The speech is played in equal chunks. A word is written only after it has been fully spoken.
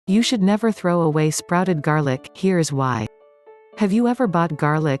You should never throw away sprouted garlic, here's why. Have you ever bought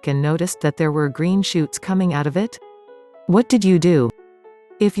garlic and noticed that there were green shoots coming out of it? What did you do?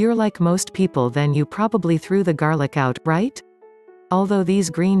 If you're like most people, then you probably threw the garlic out, right? Although these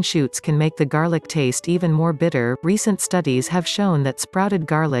green shoots can make the garlic taste even more bitter, recent studies have shown that sprouted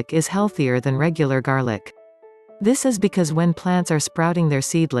garlic is healthier than regular garlic. This is because when plants are sprouting their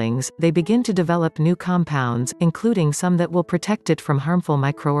seedlings, they begin to develop new compounds, including some that will protect it from harmful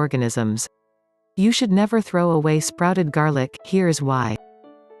microorganisms. You should never throw away sprouted garlic, here's why.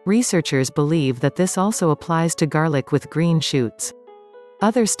 Researchers believe that this also applies to garlic with green shoots.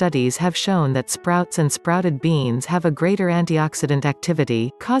 Other studies have shown that sprouts and sprouted beans have a greater antioxidant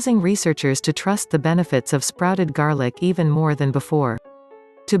activity, causing researchers to trust the benefits of sprouted garlic even more than before.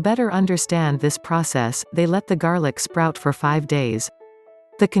 To better understand this process, they let the garlic sprout for 5 days.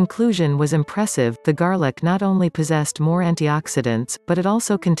 The conclusion was impressive. The garlic not only possessed more antioxidants, but it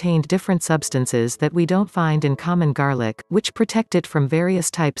also contained different substances that we don't find in common garlic, which protect it from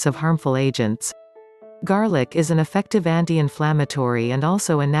various types of harmful agents. Garlic is an effective anti-inflammatory and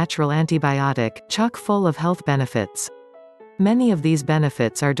also a natural antibiotic, chock full of health benefits. Many of these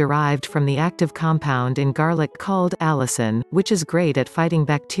benefits are derived from the active compound in garlic called allicin, which is great at fighting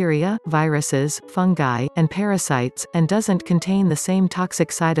bacteria, viruses, fungi, and parasites, and doesn't contain the same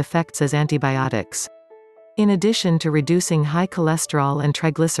toxic side effects as antibiotics. In addition to reducing high cholesterol and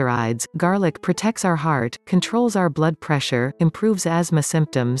triglycerides, garlic protects our heart, controls our blood pressure, improves asthma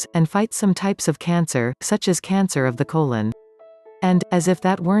symptoms, and fights some types of cancer, such as cancer of the colon. And, as if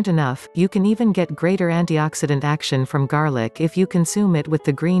that weren't enough, you can even get greater antioxidant action from garlic if you consume it with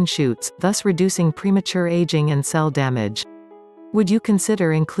the green shoots, thus reducing premature aging and cell damage. Would you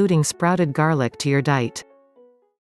consider including sprouted garlic to your diet?